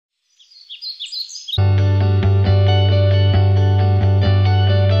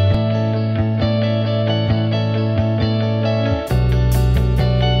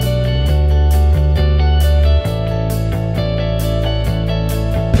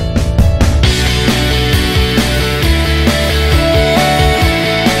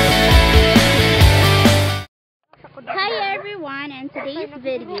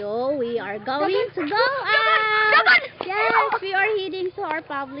going to go out. Yes, we are heading to our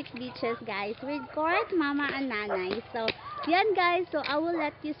public beaches, guys, with Court, Mama, and Nanay. So, yan guys. So, I will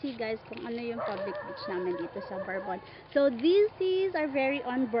let you see, guys, kung ano yung public beach namin dito sa Borbon. So, this is our very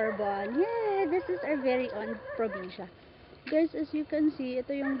own Borbon. Yeah, this is our very own probinsya. Guys, as you can see,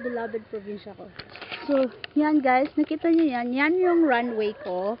 ito yung beloved probinsya ko. So, yan guys, nakita nyo yan. Yan yung runway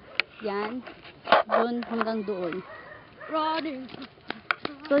ko. Yan. Doon hanggang doon. Running.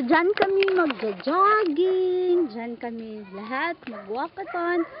 So, dyan kami magja-jogging. Dyan kami lahat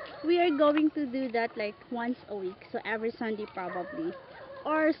mag-walkathon. We are going to do that like once a week. So, every Sunday probably.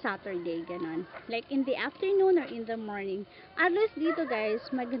 Or Saturday, ganon. Like in the afternoon or in the morning. At least dito guys,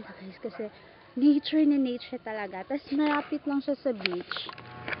 maganda guys kasi nature na nature talaga. Tapos malapit lang siya sa beach.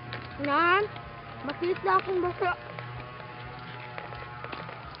 Nan, makilit na akong basa.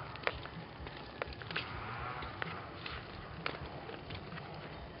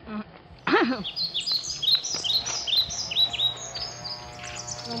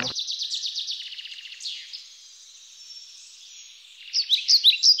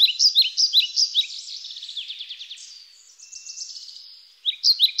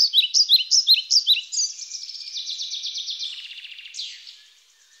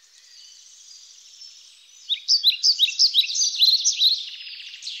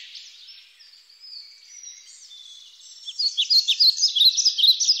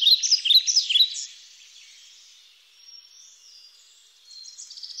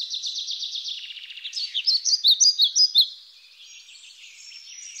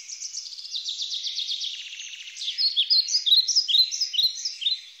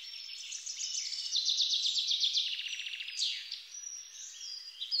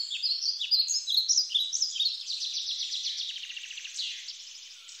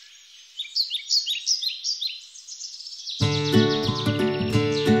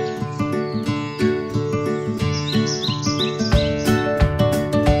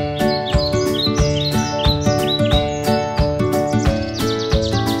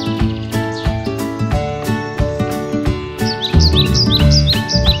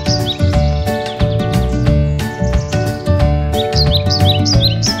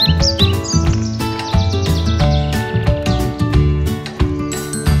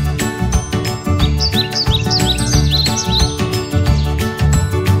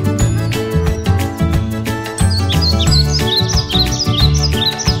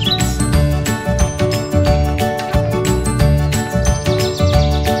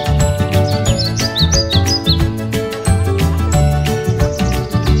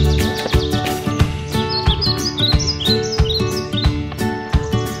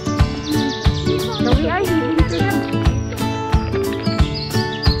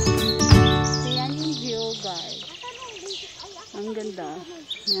 Ang ganda.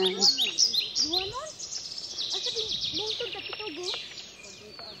 Yan.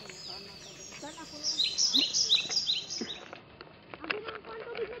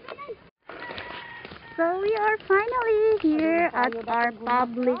 So we are finally here at our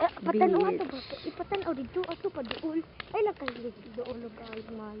public beach. Ipatan-aw dito ato pa doon. Ay nakalig doon guys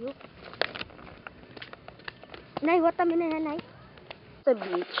mayo. Nay, wata mi na nay. Sa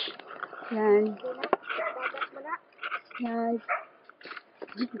beach. Yan. Yan.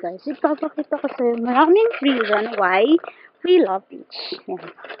 Guys, ipapakita ko sa'yo. Maraming reason why we love beach. Yan.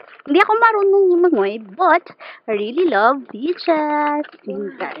 Hindi ako marunong lumangoy, but I really love beaches. Yan,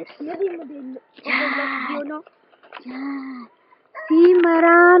 guys. Yan. Yan. See,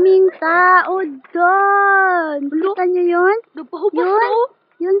 maraming tao doon. Kita nyo yun? Yun?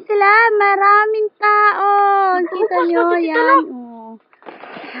 Yun sila. Maraming tao. Kita nyo? Yan. Oh.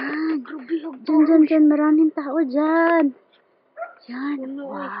 Yan. Diyan. Maraming tao dyan. Yan.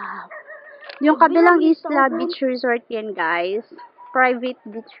 Wow. Yung kabilang isla, beach resort yan, guys. Private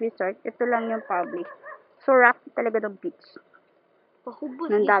beach resort. Ito lang yung public. So, rocky talaga ng beach.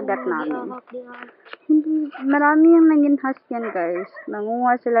 Ng dagat namin. Hindi, marami yung nanginhas yan, guys.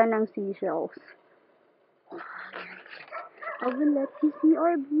 Nangunguha sila ng seashells. I will let you see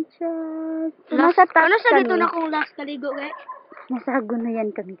our beaches. Nasa dito na kung last kaligo, guys. Nasa Agunoyan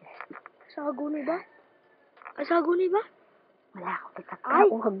kami, guys. Sa Agunay ba? Sa Agunay ba? Wala ako kita.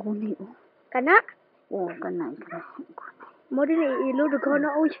 Agunay, oh. Kana? Oo, kana. Mo din ilo dugho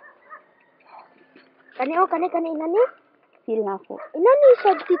na oy. Kani inani? Feel na ako. Inani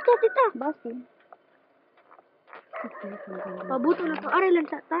sa tita. Basin. Pabuto na to aray lang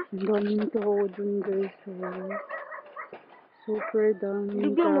sa ta. Daming tao dun, guys. Super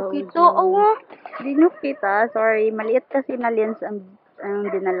daming Hindi mo tao kita, dun. awa. Hindi nyo kita. Sorry, maliit kasi na lens ang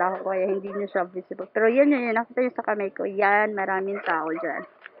dinala ko. Kaya hindi nyo siya visible. Pero yun. Nakita nyo sa kamay ko. Yan, maraming tao dyan.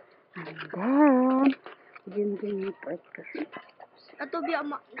 And then, din podcast. Ato biya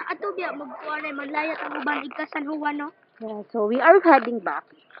magkuha na manlayat ang uban ikasan huwan no. Yeah, so we are heading back.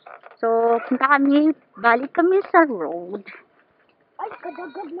 So, balik kami sa road. Ay,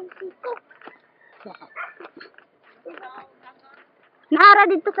 kadagad ng siko. Naara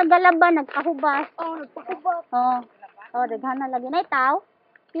dito sa Galaban, nagpahubas. Oh, nagpakubak. Oh, daghan na lagi. Nay, tao?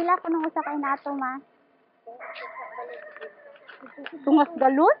 Pila ko nung usa kay nato, ma? Tungas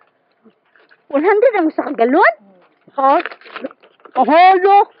galon? 100 ang usa ka galon? Ha?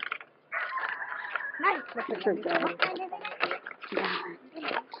 Kahalo! Nay,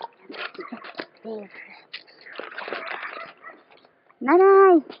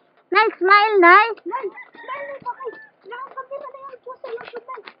 Nanay! Nay, smile, Nay! Nay, pa kay. Nakakamera na yung pusa yung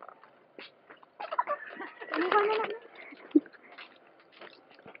sudan. Ano ka na lang?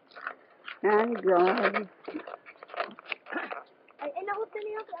 Ay, God. Ay, nahuto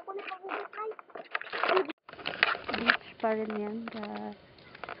niyo ako na paghugot, Nay. Beach pa rin yan, guys.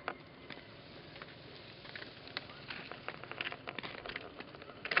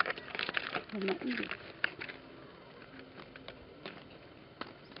 Mainit.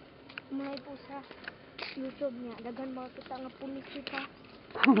 May po sa YouTube niya. Dagan mga kita nga pulis kita.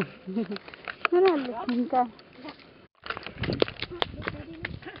 Nalalukin ka.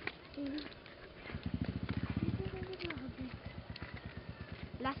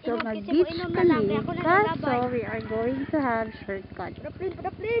 Last So, inom kasi mo mag-beach inom na lang. kami. Kaya ako na So, nalabay. we are going to have shortcut.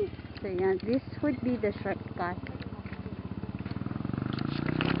 Padaplin. So, yan. This would be the shortcut.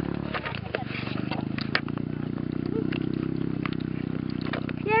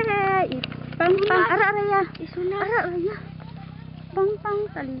 Yay! It's pang-pang. Ara-araya. Isuna. Ara-araya. Pang-pang.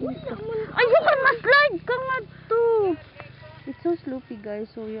 Talinito. Ayun ka, ma-slide ka nga to. It's so sloopy, guys.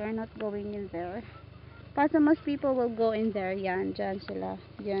 So, you are not going in there. Kasi most people will go in there. Yan, dyan sila.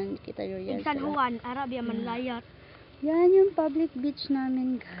 Yan, kita nyo yan San sila. Juan, Arabia Manlayat. Yan yung public beach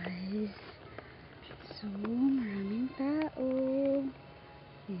namin, guys. So, maraming tao.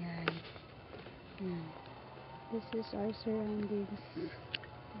 Yan. Yan. This is our surroundings.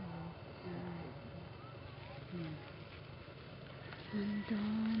 Yan. Yan. Ang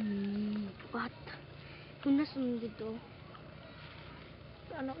dami. What? Una sunod dito.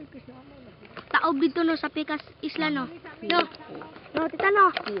 Ano ipis na mo? Taob dito no sa Pikas Isla no. No. No, tita no.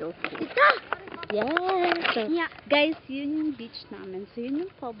 Tita. Yes! So, Yeah. guys, yun yung beach namin. So, yun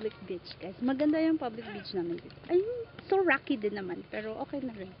yung public beach, guys. Maganda yung public beach namin dito. Ay, so rocky din naman. Pero okay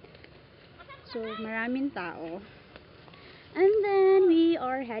na rin. So, maraming tao. And then, we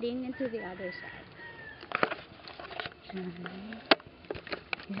are heading into the other side.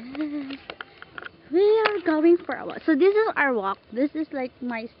 Yes. We are going for a walk. So, this is our walk. This is like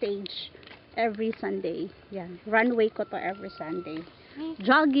my stage every Sunday. Yan. Runway ko to every Sunday.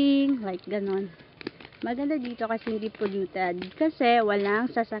 Jogging, like ganon. Maganda dito kasi hindi polluted. Kasi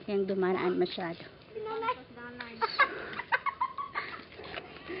walang sasakyang dumaraan masyado.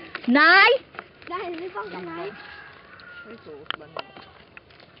 Nay! Dahil lipang kanay.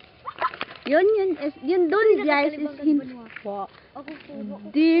 Yun dun guys is po. Ako po.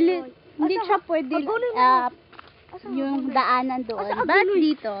 Hindi siya pwede yung daanan doon. But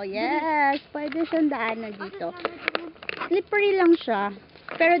dito, yes, pwede siyang daanan dito. Slippery lang siya.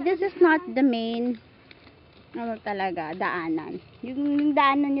 Pero this is not the main talaga, daanan. Yung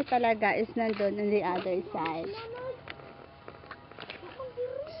daanan niyo talaga is nandun on the other side.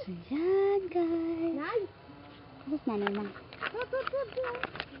 So, yan guys. Tapos nanay lang.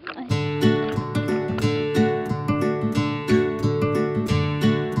 Ay.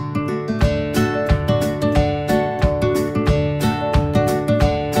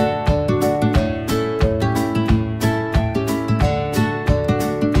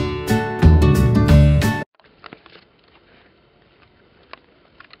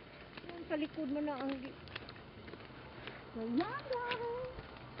 Sa likod mo na ang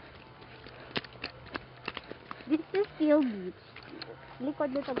This is still beach.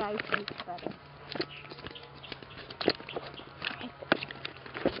 Likod nito guys, beach pa rin.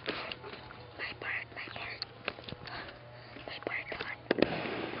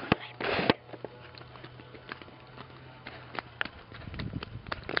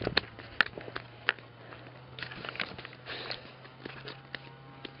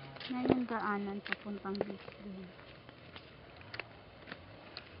 Yan yung daanan papuntang beach din.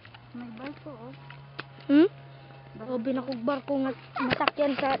 May barko oh. O binakugbar ko nga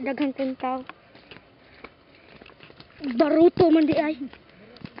masakyan sa daghan kong tao. Baruto man di ay.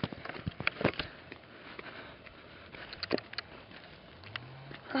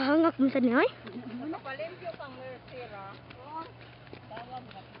 Kahangak mo sa niya ay.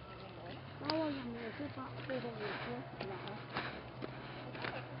 Bawal na mo ito pa. Pero ito.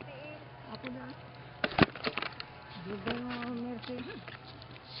 Ako na. Diba nga, Mercy?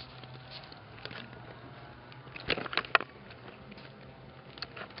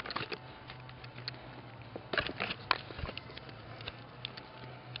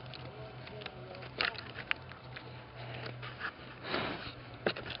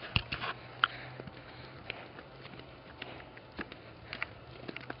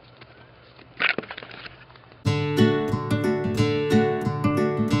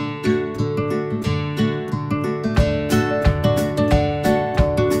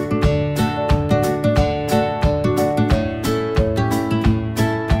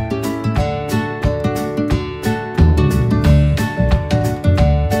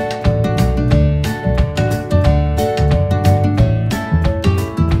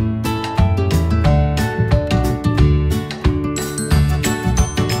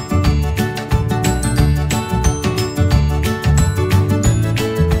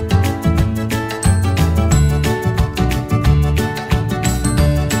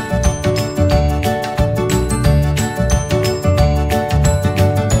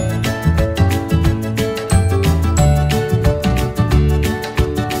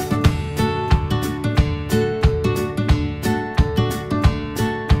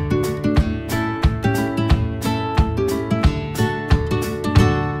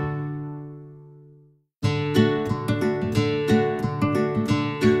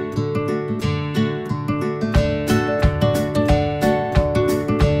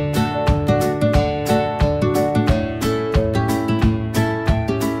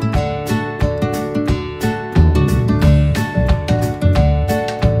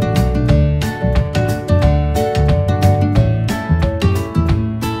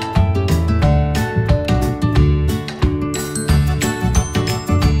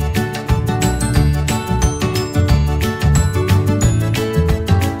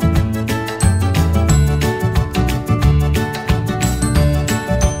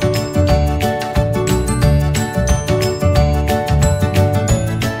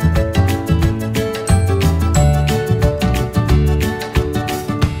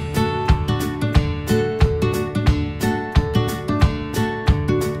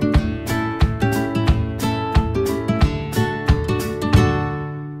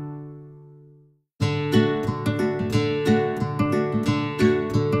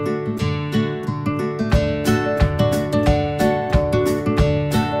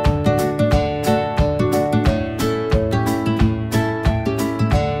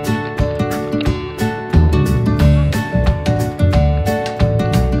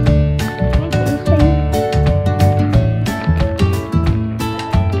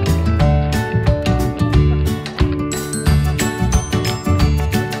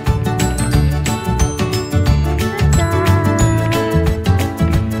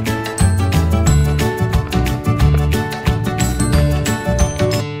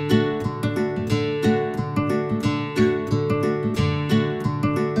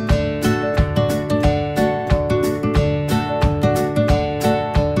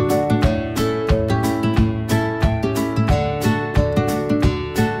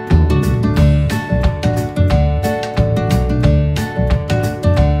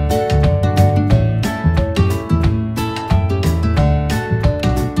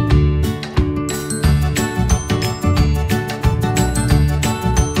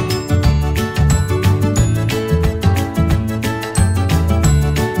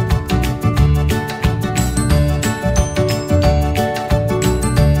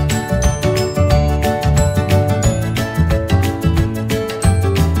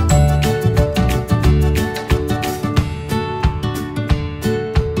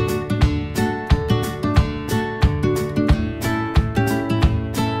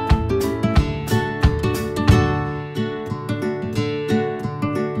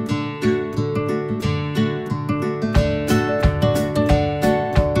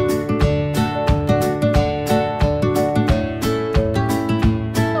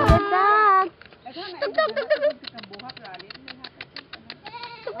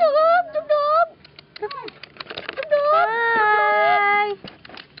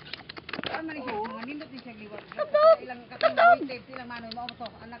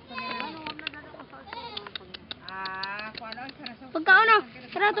 Pagkaon na.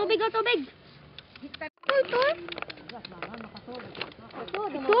 Tara, tubig o tubig. Ito.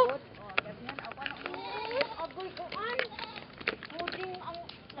 Puding ang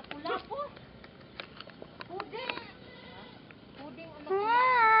lapu-lapu. Puding. Puding ang lapu-lapu.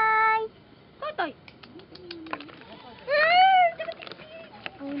 Hi. Totoy.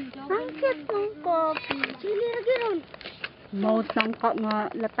 Ang cute Mouth ng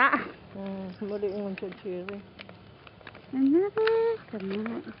nga lata. Mali ang sa cherry. Ano ba?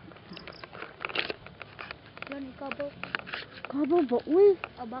 Kama. Yan, kabo. Kabo ba? Uy.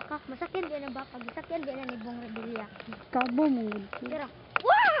 Baka. Masakyan din ang baka. Masakyan din ang ibong rebelya. Kabo mo. Tira.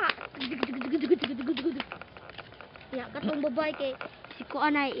 Wah! Ya, katong babae kay si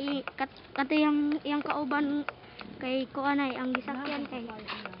Kuanay kato yang kauban kay Kuanay ang gisakyan kay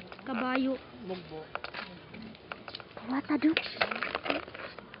kabayo. Mugbo. Kawata do.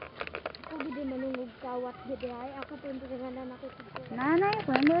 Ako gid manungog kawat gid ay ako punto nga na nakikita. Nanay,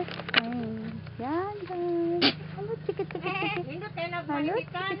 bueno. Ay, yan guys. Halo, chikit. Hindi tayo Halo,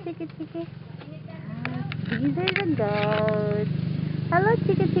 nagmalikan. chikit. These are the goats. Hello,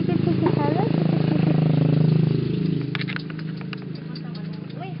 chikit. Hello, chikit.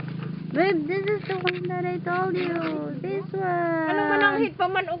 Babe, this is the one that I told you. This one. Anong mananghit pa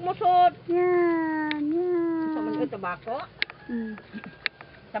man og musod? Yan. Sa man tabako? Mm.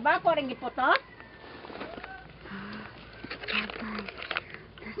 Tabako ring giputo?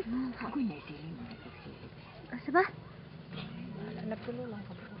 Ako na siling. Asa ba? Napulo lang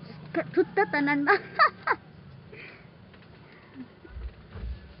ka. Tuta tanan ba?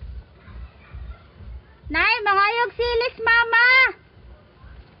 Nay, mangayog silis mama.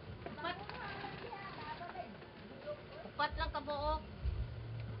 Upat lang kabuok.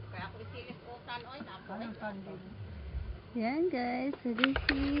 Kaya ako isilis utan oy napo. Yan guys, so this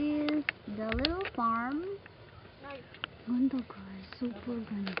is the little farm. Ganda guys, super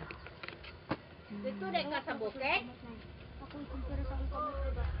ganda. Dito rin nga sa bukid. Ako kumpara sa kamay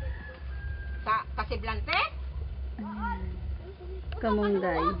ba. Sa Kasiblante? Ayan.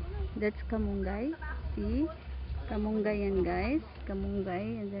 Kamunggay. That's kamunggay. See? Kamunggay yan guys.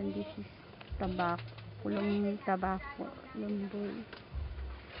 Kamunggay. And then this is tabak. Kulong tabako. Lumboy.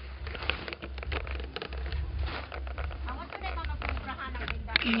 Ako to rin ka mapuprahan ng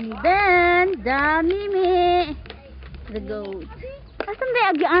tindahan. And then, damimi. The goat. Asan ba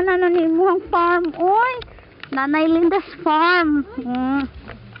agiana na ni mo ang farm? Oy! Nanay Linda's farm.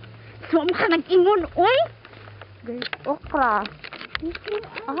 So, ka nag-ingon. Oy! Guys, okra. This is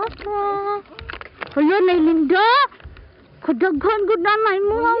okra. Kaya, Nay Linda. Kadaghan ko nanay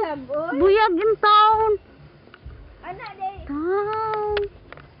mo. Buyag, oy. Buyag in town. Ana day. Town.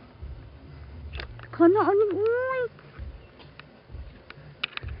 Kana ano, uy.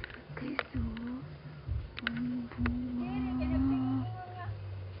 Guys, so.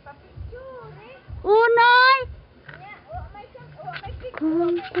 Unay!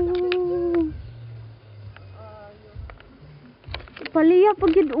 Kangkong. Paliya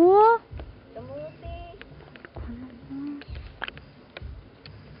pagid o. Kamuti.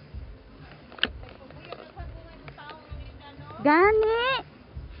 Gani.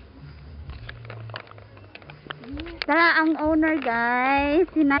 Tara ang owner guys.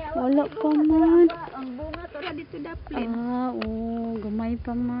 Wala pa man. Ang bunga to ra dito daplin. Oo, gamay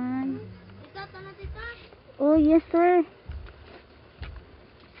pa man. Tita, tana tita. Oh, yes sir.